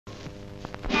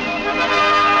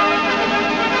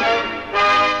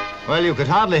Well, you could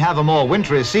hardly have a more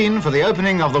wintry scene for the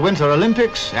opening of the Winter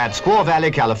Olympics at Squaw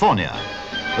Valley, California.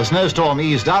 The snowstorm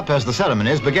eased up as the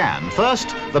ceremonies began.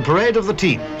 First, the parade of the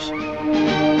teams.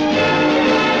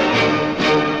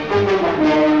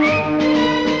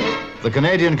 The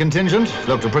Canadian contingent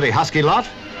looked a pretty husky lot.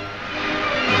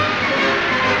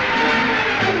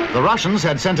 The Russians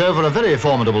had sent over a very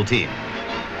formidable team.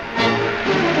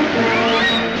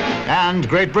 And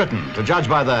Great Britain. To judge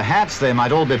by their hats, they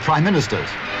might all be prime ministers.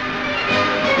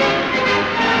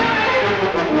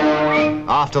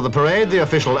 After the parade, the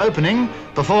official opening,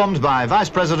 performed by Vice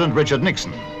President Richard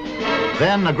Nixon.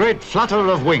 Then a great flutter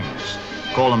of wings.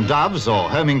 Call them doves or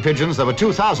homing pigeons, there were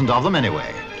 2,000 of them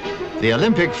anyway. The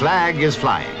Olympic flag is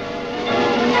flying.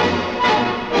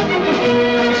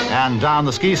 And down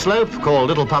the ski slope, called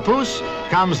Little Papoose,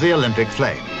 comes the Olympic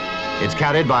flame. It's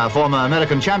carried by a former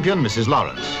American champion, Mrs.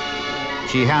 Lawrence.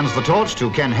 She hands the torch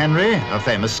to Ken Henry, a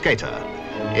famous skater.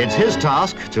 It's his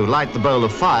task to light the bowl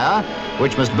of fire,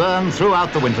 which must burn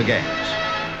throughout the Winter Games.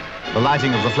 The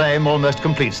lighting of the flame almost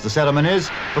completes the ceremonies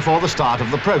before the start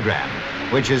of the program,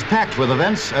 which is packed with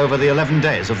events over the 11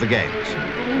 days of the Games.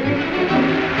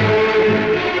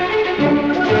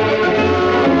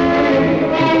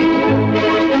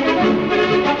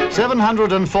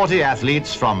 "740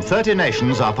 athletes from 30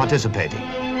 nations are participating.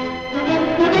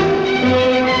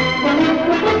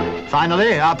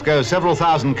 Finally, up go several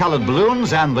thousand colored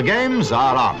balloons and the Games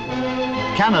are on.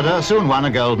 Canada soon won a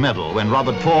gold medal when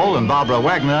Robert Paul and Barbara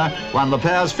Wagner won the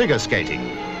pairs figure skating.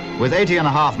 With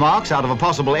 80.5 marks out of a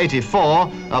possible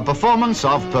 84, a performance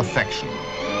of perfection.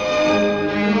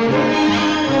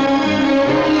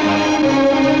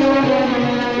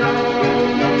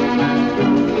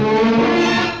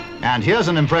 And here's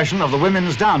an impression of the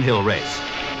women's downhill race.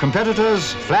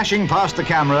 Competitors flashing past the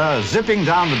camera, zipping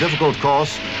down the difficult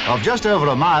course of just over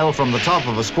a mile from the top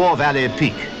of a Squaw Valley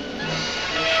peak.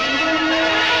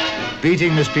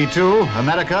 Beating Miss P2,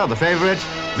 America, the favorite,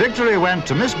 victory went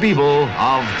to Miss Biebel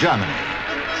of Germany.